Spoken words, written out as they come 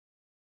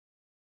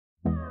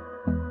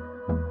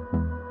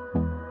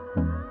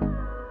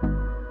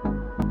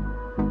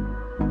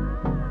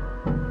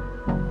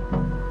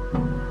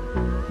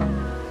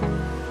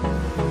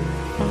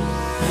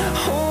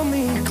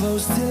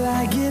close till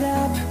I get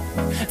up.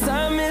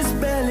 Time is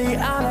barely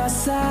on our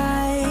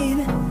side.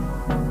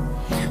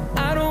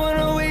 I don't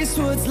wanna waste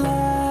what's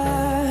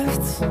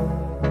left.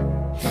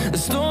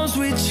 The storms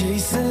we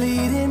chase are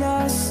leading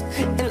us,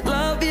 and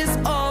love is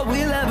all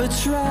we'll ever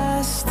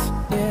trust.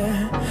 Yeah,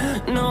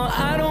 no,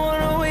 I don't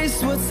wanna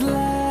waste what's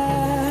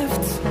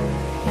left.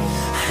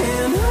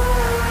 And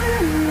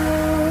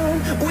on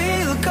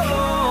we'll go,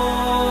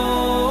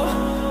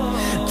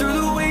 through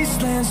the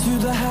wastelands,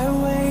 through the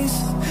highways,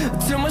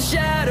 till my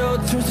shadow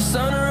turns to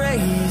sun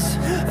rays.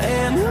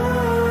 And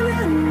on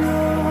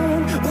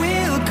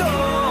we'll go,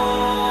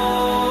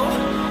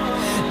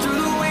 through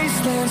the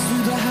wastelands,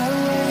 through the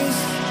highways,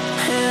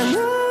 and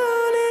on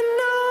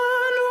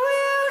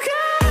we'll go.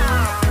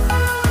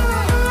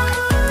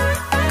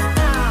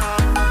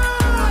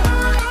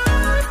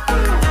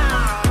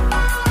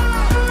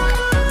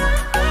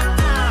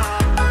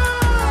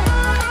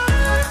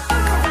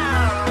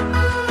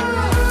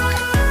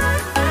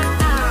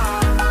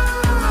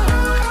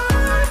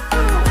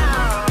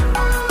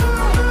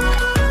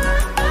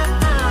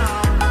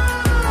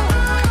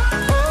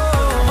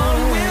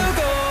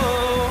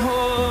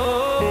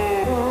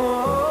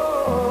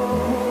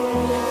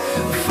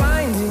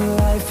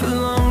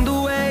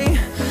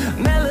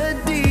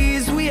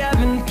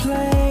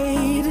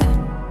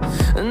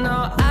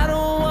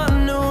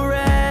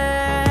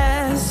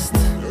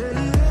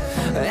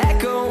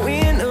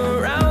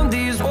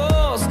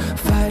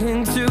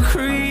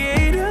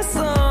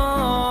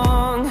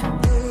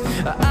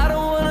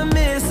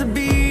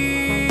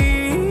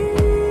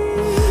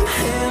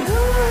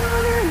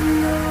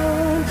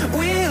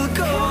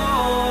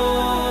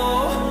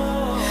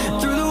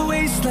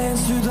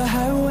 Through the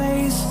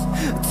highways,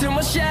 till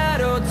my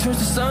shadow turns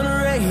to sun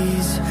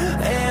rays.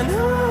 And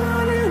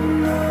on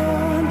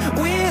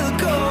we'll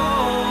go,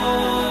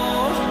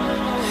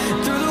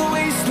 through the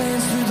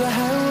wastelands, through the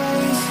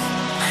highways,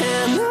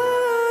 and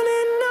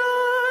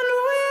on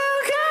we'll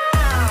go.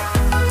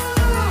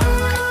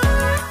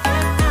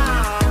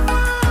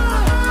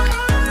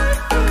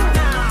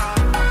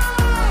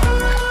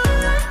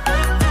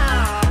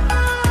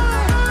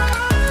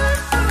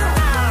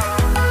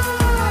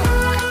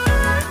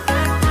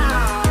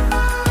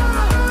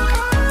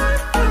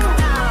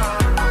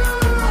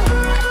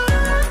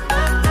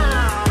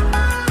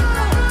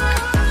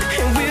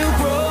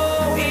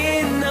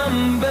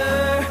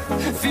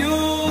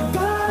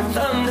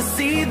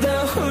 See the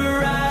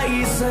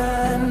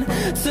horizon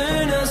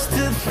turn us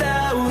to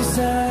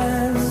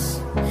thousands,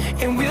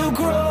 and we'll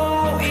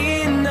grow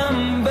in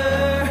number,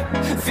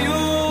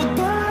 fueled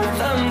by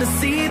them. To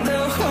see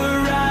the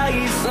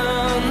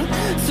horizon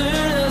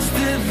turn us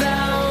to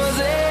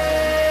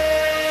thousands,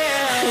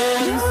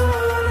 and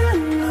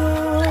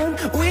on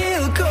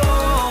we'll go,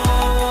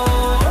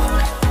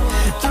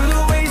 through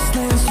the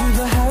wastelands, through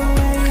the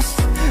highways,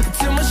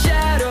 till my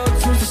shadow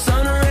turns to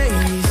sun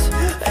rays.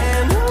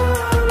 And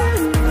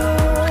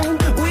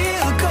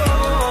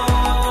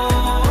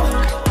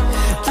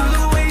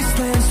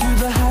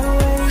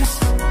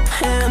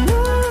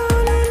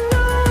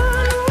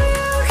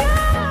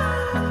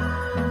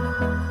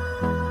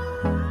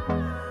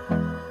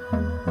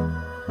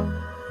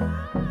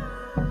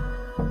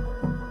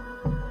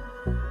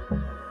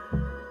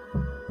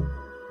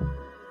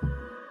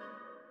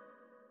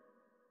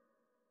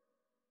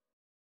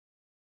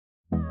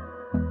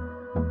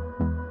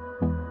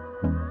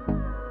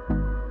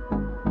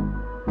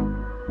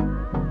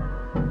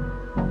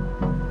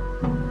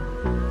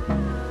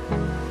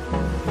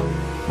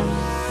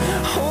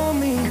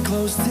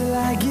close till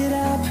I get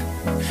up.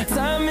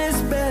 Time is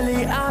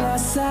barely on our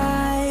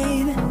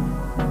side.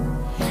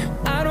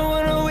 I don't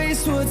wanna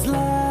waste what's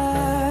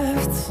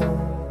left.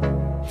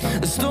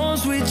 The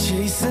storms we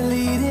chase are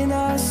leading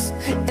us,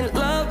 and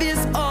love is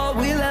all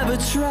we'll ever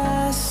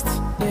trust.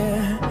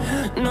 Yeah,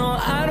 no,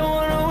 I don't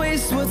wanna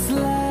waste what's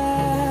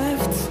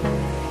left.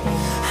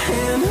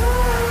 And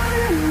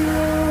on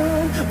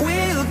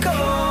we'll go,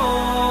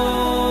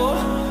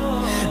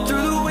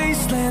 through the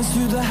wastelands,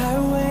 through the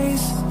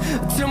highways,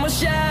 till my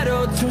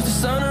shadow turns to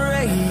sun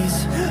rays.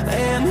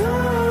 And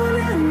on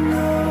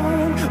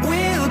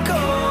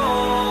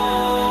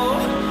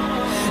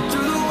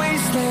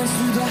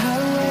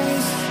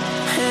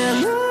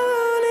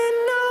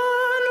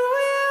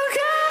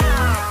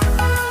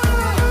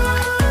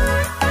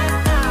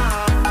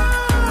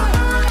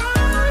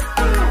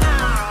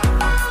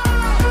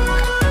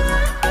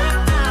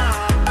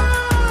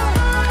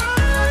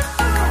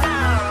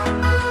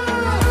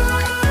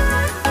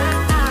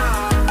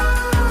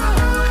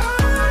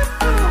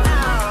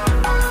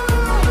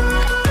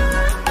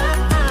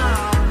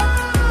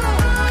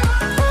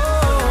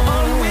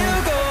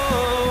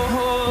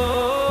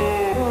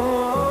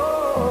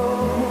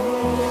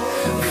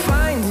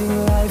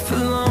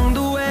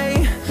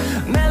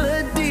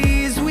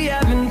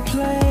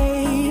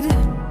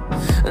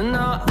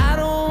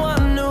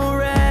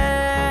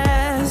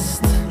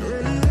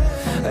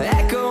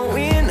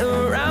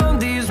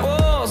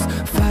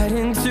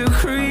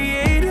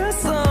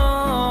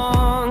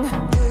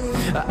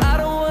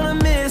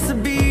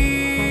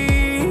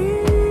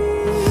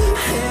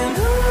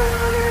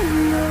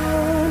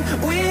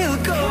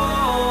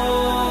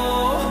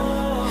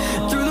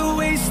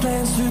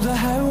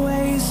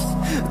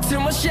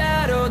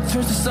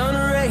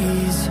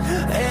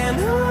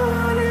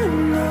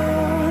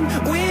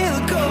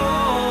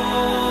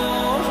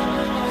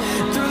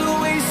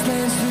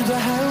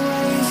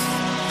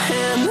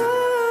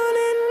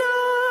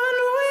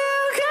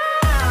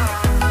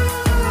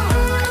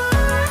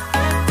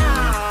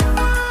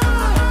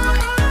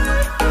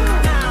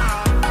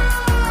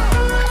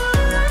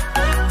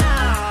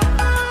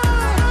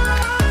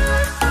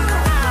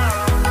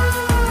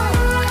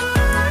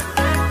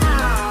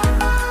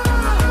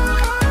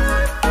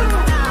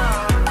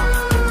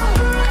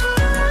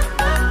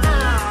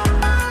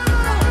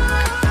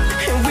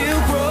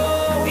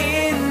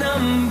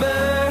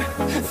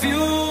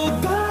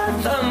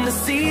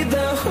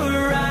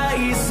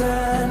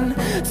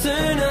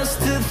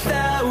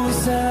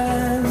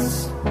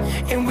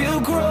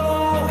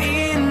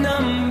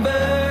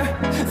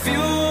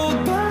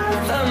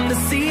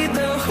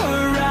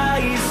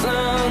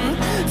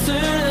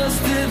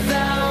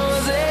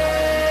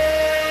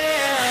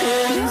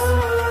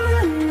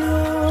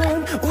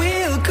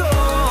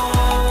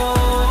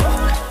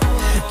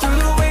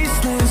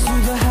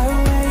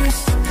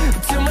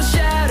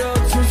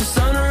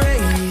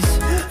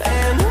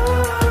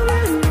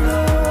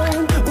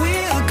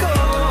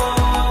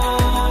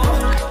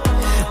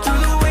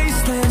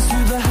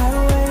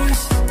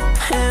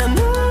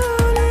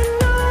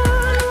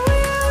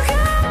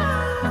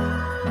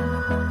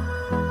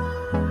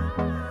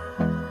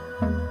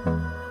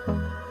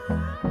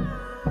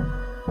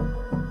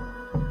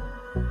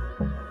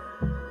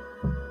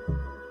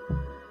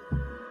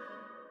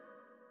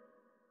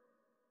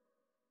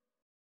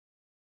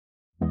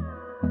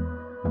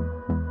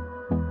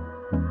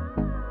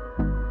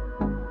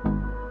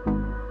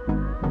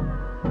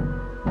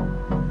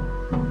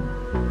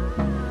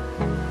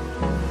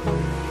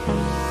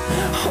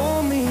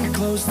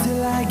close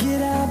till I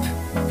get up.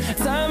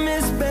 Time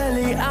is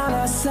barely on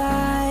our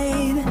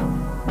side.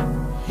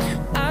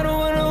 I don't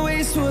wanna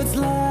waste what's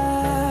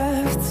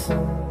left.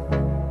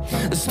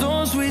 The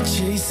storms we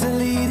chase are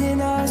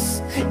leading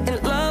us,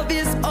 and love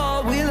is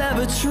all we'll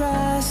ever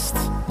trust.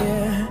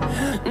 Yeah,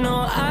 no,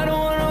 I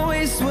don't wanna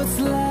waste what's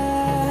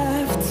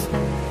left.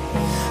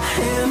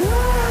 And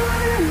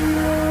on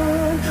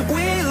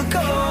we'll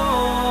go,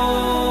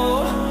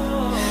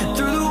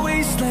 through the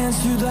wastelands,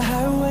 through the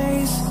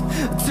highways,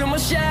 till my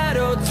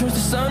shadow turns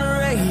to sun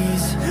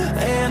rays.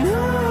 And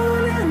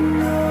on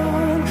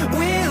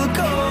we'll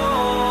go,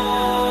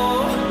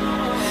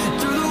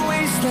 through the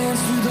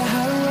wastelands, through the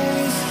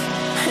highways,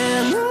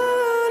 and on.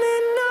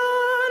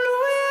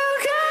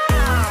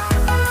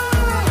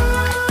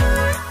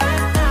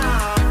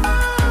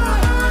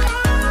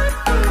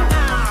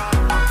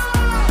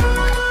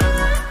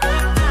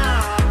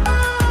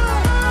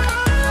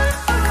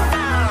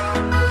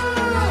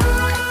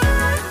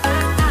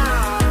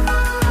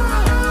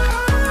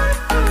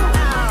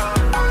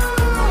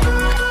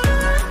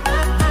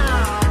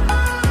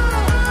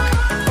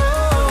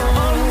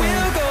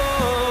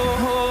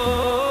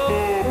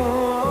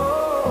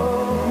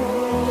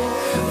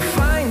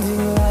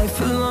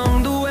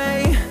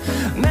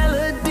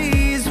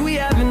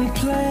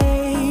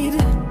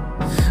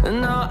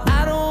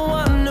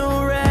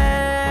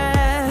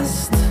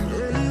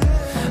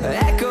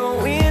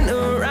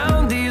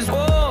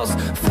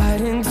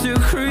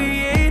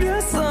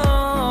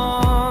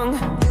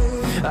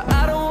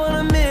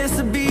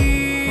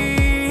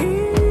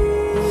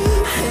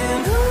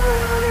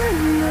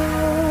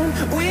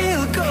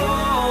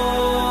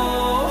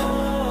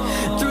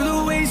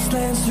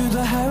 Through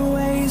the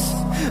highways,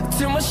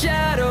 till my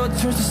shadow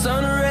turns to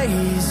sun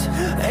rays.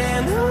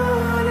 And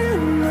on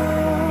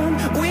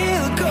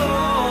we'll go,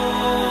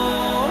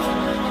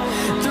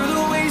 through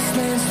the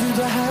wastelands, through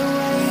the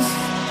highways,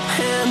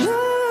 and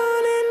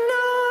on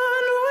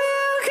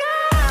we'll go.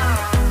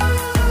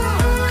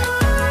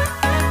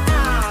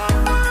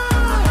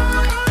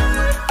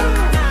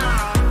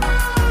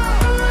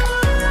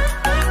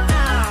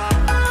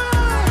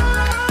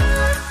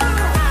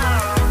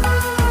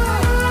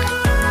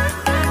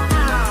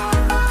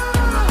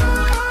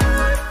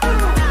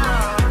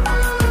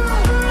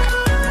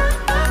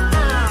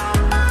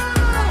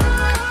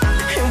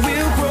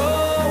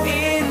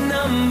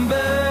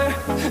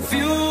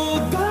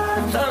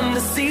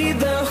 See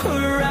the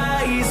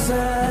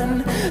horizon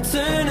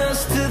turn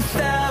us to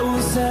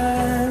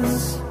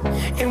thousands,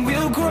 and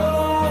we'll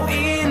grow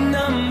in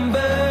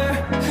number,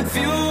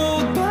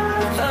 fueled by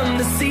them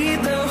to see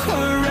the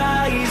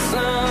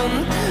horizon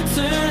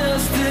turn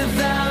us to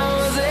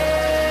thousands.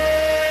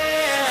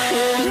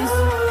 And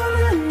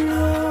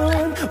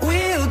on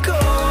we'll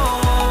go,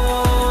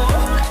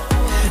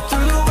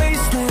 through the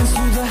wastelands,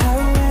 through the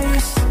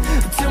highways,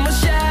 till my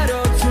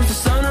shadow turns to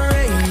sun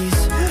rays.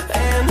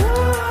 And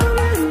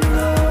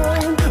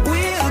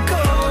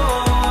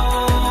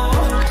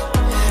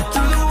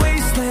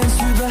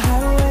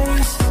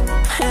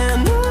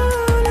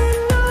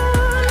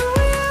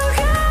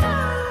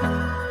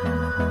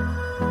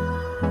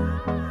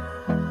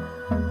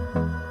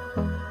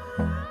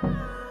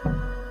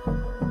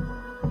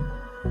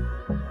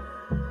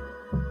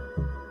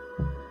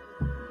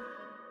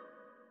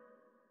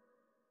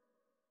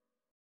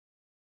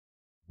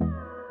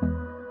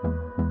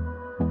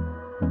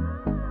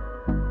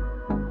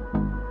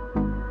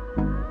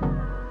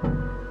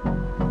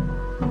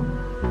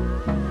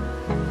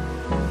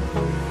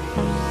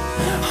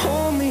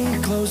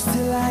close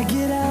till I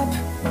get up.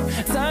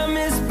 Time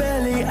is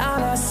barely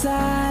on our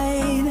side.